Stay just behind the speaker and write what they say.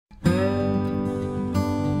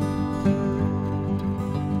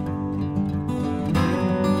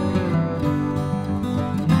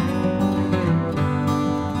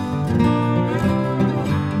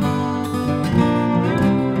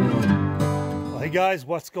guys,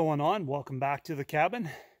 what's going on? Welcome back to the cabin.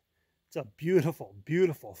 It's a beautiful,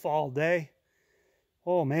 beautiful fall day.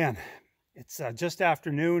 Oh man, it's just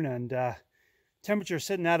afternoon and temperature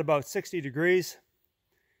sitting at about 60 degrees.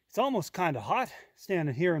 It's almost kind of hot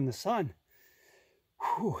standing here in the sun.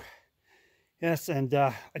 Whew. Yes, and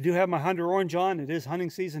I do have my hunter orange on. It is hunting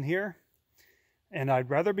season here, and I'd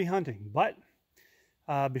rather be hunting. But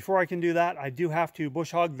before I can do that, I do have to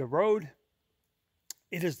bush hog the road.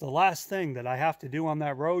 It is the last thing that I have to do on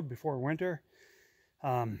that road before winter.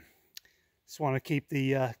 Just want to keep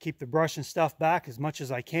the brush and stuff back as much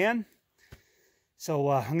as I can. So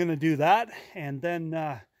I'm going to do that, and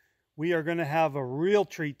then we are going to have a real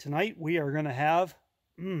treat tonight. We are going to have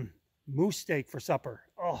moose steak for supper.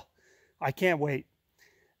 Oh, I can't wait.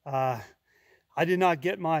 I did not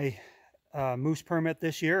get my moose permit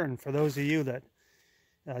this year, and for those of you that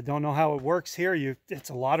don't know how it works here,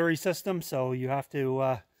 it's a lottery system, so you have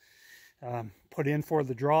to put in for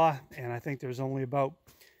the draw, and I think there's only about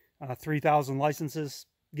 3,000 licenses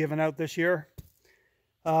given out this year.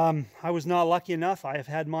 I was not lucky enough. I have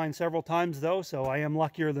had mine several times though, so I am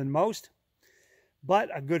luckier than most.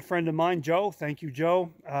 But a good friend of mine, Joe, thank you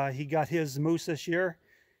Joe, he got his moose this year,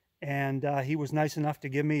 and he was nice enough to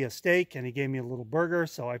give me a steak, and he gave me a little burger,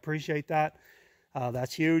 so I appreciate that.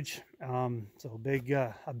 That's huge. So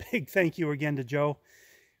a big thank you again to Joe.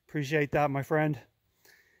 Appreciate that, my friend.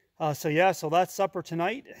 So yeah, so that's supper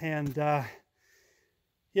tonight, and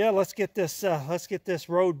yeah, let's get this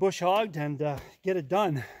road bush hogged and get it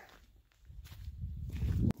done.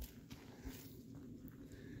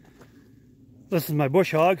 This is my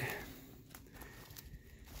bush hog.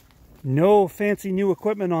 No fancy new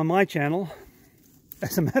equipment on my channel.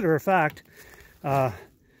 As a matter of fact,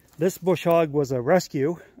 this bush hog was a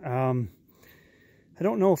rescue. I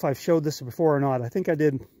don't know if I've showed this before or not. I think I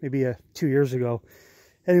did maybe 2 years ago.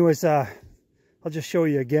 Anyways, I'll just show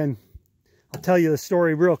you again. I'll tell you the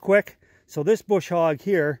story real quick. So this bush hog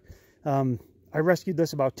here, I rescued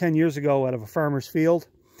this about 10 years ago out of a farmer's field.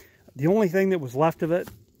 The only thing that was left of it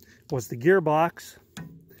was the gearbox,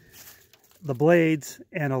 the blades,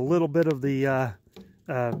 and a little bit of the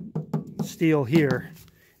steel here.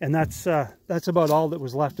 And that's about all that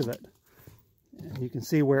was left of it. And you can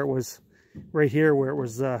see where it was, right here, where it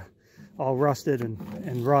was all rusted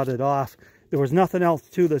and rotted off. There was nothing else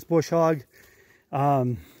to this bush hog.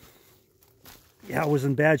 Yeah, it was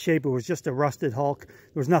in bad shape. It was just a rusted hulk.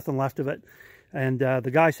 There was nothing left of it. And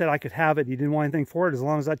the guy said I could have it. He didn't want anything for it. As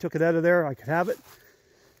long as I took it out of there, I could have it.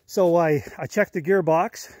 So I checked the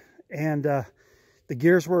gearbox, and the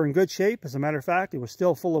gears were in good shape. As a matter of fact, it was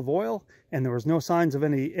still full of oil, and there was no signs of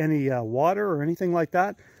any water or anything like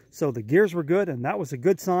that. So the gears were good, and that was a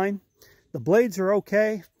good sign. The blades are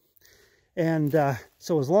okay. And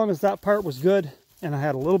so as long as that part was good, and I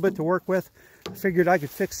had a little bit to work with, I figured I could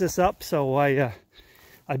fix this up. So I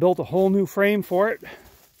built a whole new frame for it.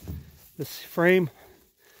 This frame,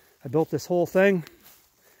 I built this whole thing,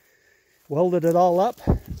 welded it all up,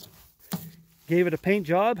 gave it a paint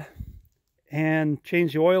job, and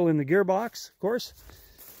changed the oil in the gearbox, of course.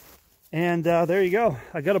 And there you go.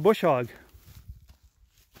 I got a bush hog.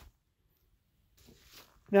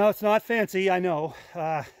 Now, it's not fancy, I know.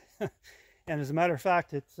 And as a matter of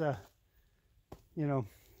fact, it's, you know,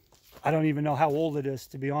 I don't even know how old it is,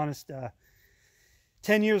 to be honest.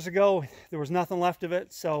 10 years ago, there was nothing left of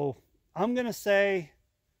it. So I'm going to say,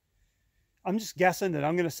 I'm just guessing that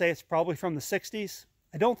I'm going to say it's probably from the 60s.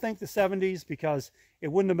 I don't think the 70s, because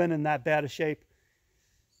it wouldn't have been in that bad a shape.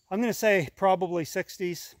 I'm going to say probably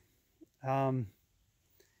 60s,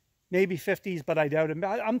 maybe 50s, but I doubt it.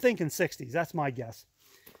 I'm thinking 60s. That's my guess.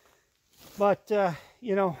 But,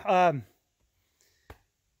 you know,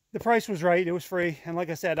 the price was right. It was free. And like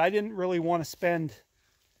I said, I didn't really want to spend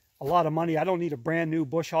a lot of money. I don't need a brand new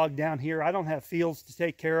bush hog down here. I don't have fields to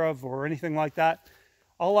take care of or anything like that.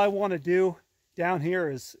 All I want to do down here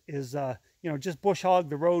is you know, just bush hog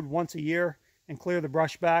the road once a year and clear the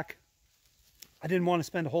brush back. I didn't want to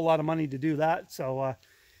spend a whole lot of money to do that, so it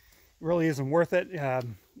really isn't worth it.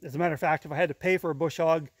 As a matter of fact, if I had to pay for a bush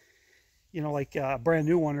hog, you know, like a brand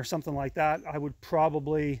new one or something like that, I would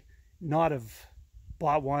probably not have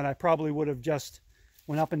bought one. I probably would have just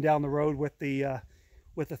went up and down the road with the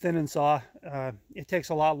thinning saw. It takes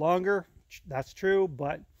a lot longer, that's true,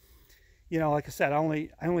 but you know, like I said, I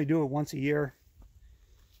only do it once a year.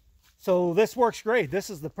 So this works great. This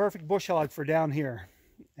is the perfect bush hog for down here.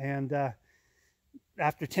 And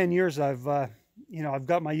after 10 years, I've you know, I've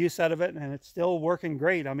got my use out of it, and it's still working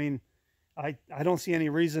great. I mean, I don't see any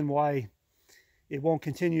reason why it won't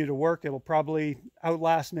continue to work. It'll probably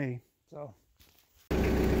outlast me. So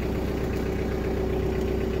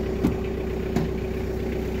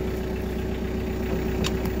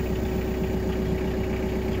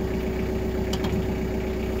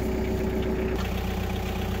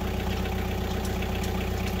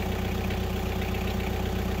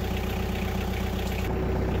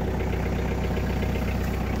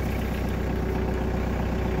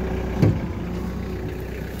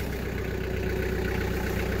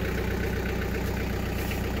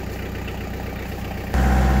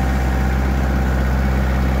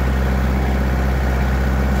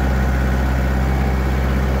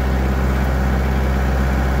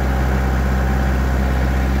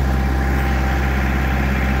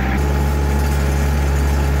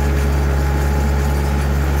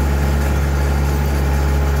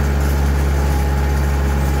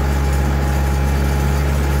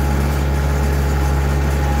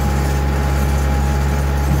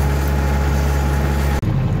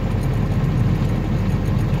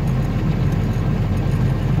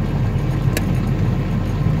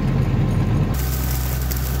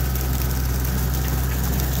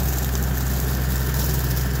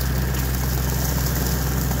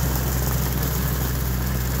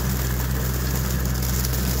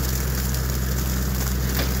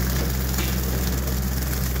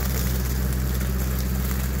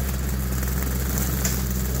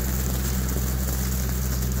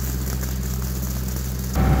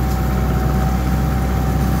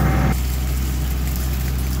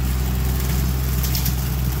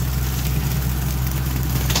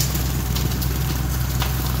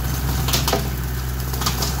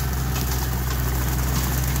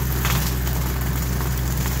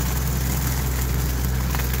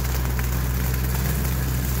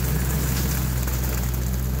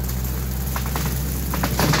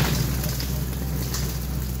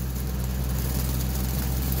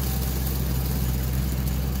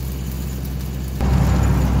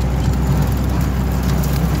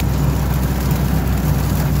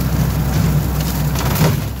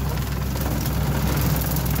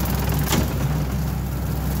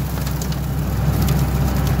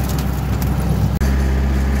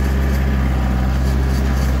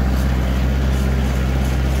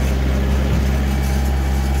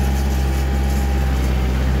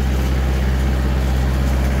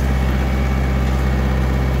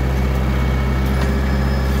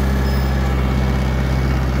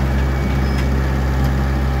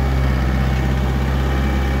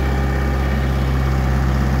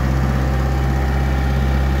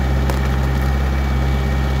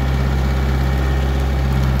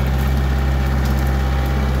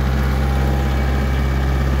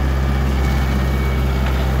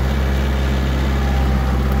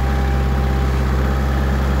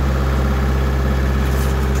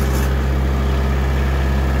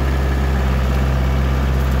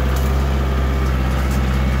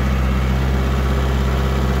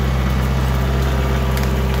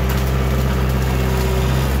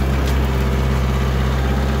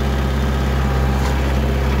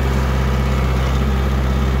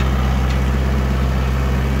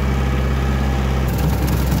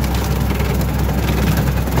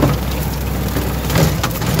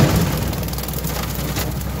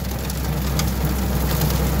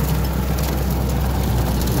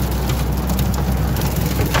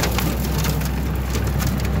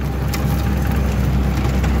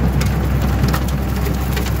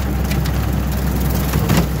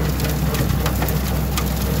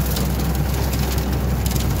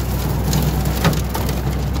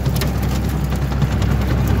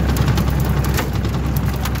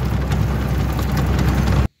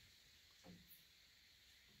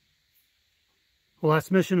Well,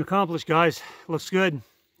 that's mission accomplished, guys. Looks good.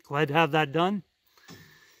 Glad to have that done.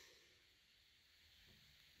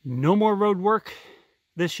 No more road work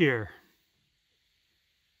this year.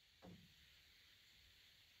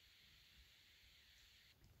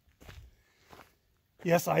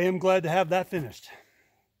 Yes, I am glad to have that finished.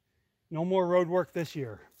 No more road work this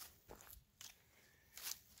year.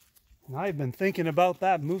 And I've been thinking about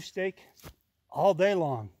that moose steak all day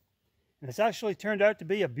long. And it's actually turned out to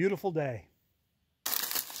be a beautiful day.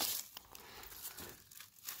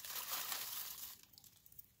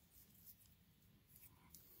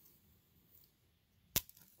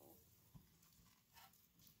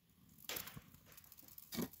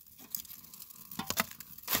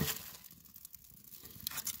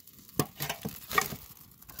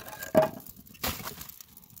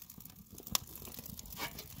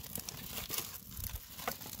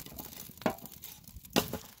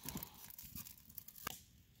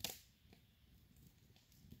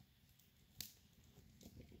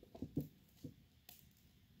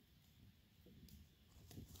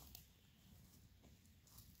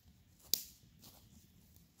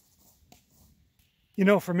 You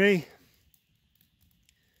know, for me,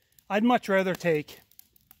 I'd much rather take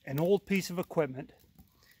an old piece of equipment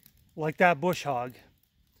like that Bush Hog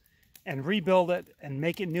and rebuild it and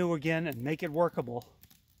make it new again and make it workable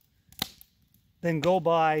than go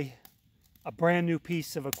buy a brand new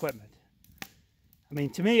piece of equipment. I mean,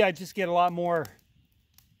 to me, I just get a lot more,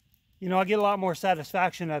 you know, I get a lot more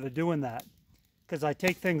satisfaction out of doing that, because I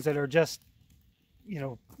take things that are just, you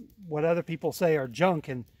know, what other people say are junk,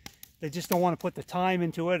 and they just don't want to put the time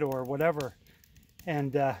into it or whatever.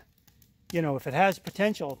 And, you know, if it has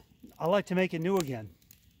potential, I like to make it new again.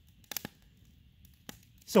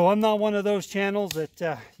 So I'm not one of those channels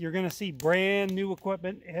that you're going to see brand new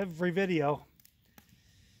equipment every video.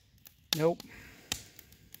 Nope.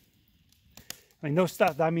 I mean, those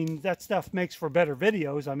stuff, I mean, that stuff makes for better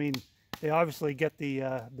videos. I mean, they obviously get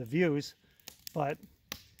the views, but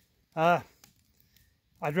I'd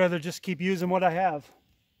rather just keep using what I have.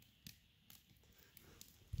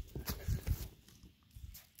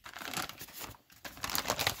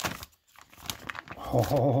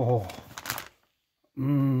 Oh,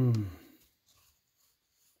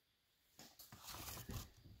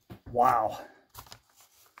 wow.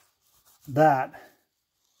 That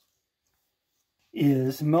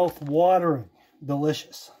is mouth-watering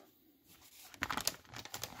delicious.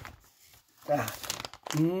 Ah.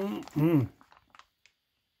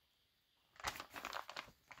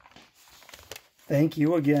 Thank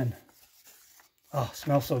you again. Oh,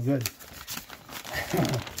 smells so good.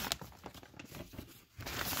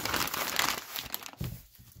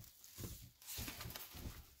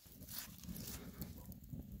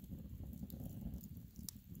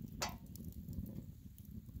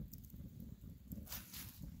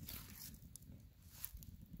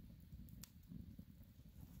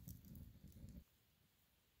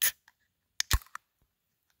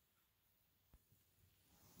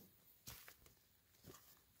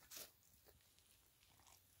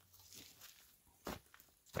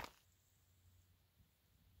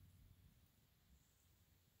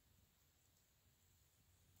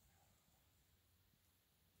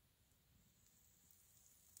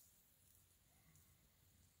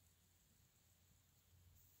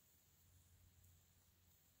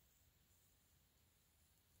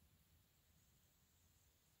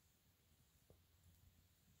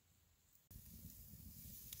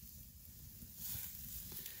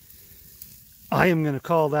 I am going to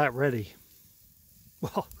call that ready.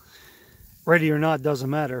 Well, ready or not doesn't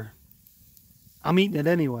matter. I'm eating it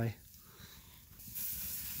anyway.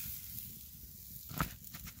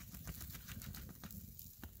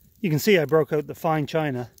 You can see I broke out the fine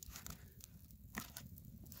china.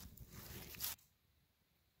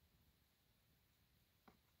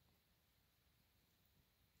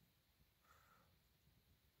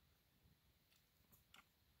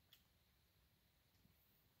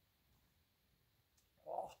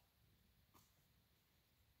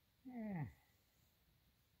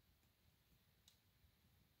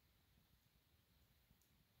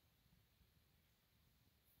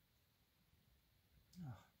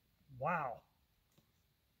 Wow.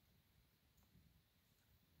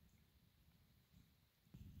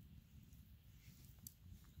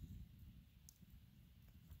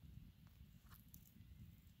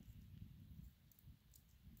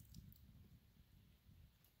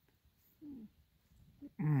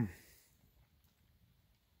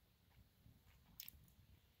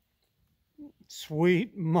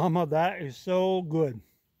 Sweet mama, that is so good.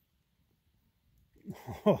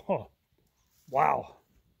 Wow.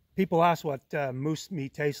 People ask what moose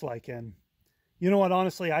meat tastes like, and You know what,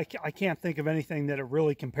 honestly, I can't think of anything that it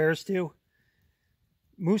really compares to.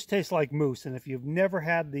 Moose tastes like moose, and if you've never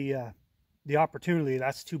had the opportunity,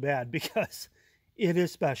 that's too bad, because it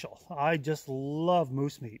is special. I just love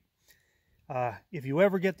moose meat. If you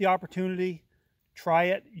ever get the opportunity, try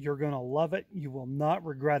it. You're going to love it. You will not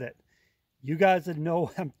regret it. You guys that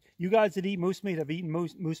know, you guys that eat moose meat, have eaten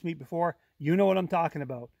moose meat before, you know what I'm talking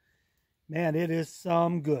about. Man, it is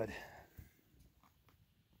some good.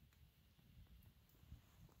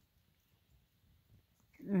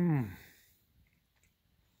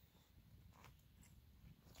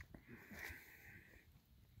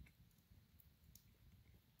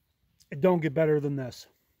 It don't get better than this.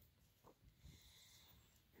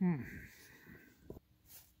 You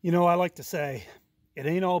know, I like to say, it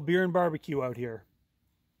ain't all beer and barbecue out here,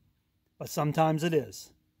 but sometimes it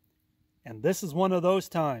is. And this is one of those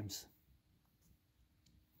times.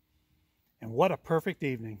 And what a perfect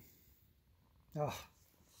evening. Oh.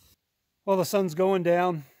 Well, the sun's going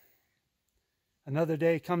down. Another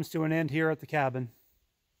day comes to an end here at the cabin.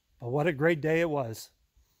 But what a great day it was.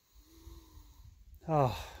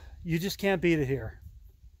 Oh, you just can't beat it here.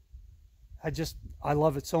 I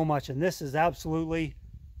love it so much. And this is absolutely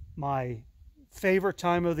my favorite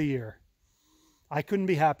time of the year. I couldn't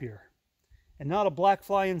be happier. And not a black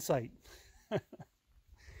fly in sight.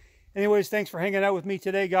 Anyways, thanks for hanging out with me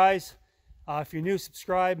today, guys. If you're new,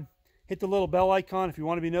 subscribe. Hit the little bell icon if you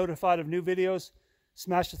want to be notified of new videos.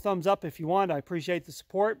 Smash the thumbs up if you want. I appreciate the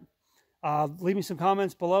support. Leave me some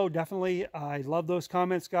comments below. Definitely, I love those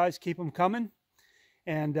comments, guys. Keep them coming.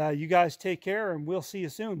 And you guys take care, and we'll see you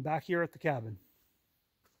soon back here at the cabin.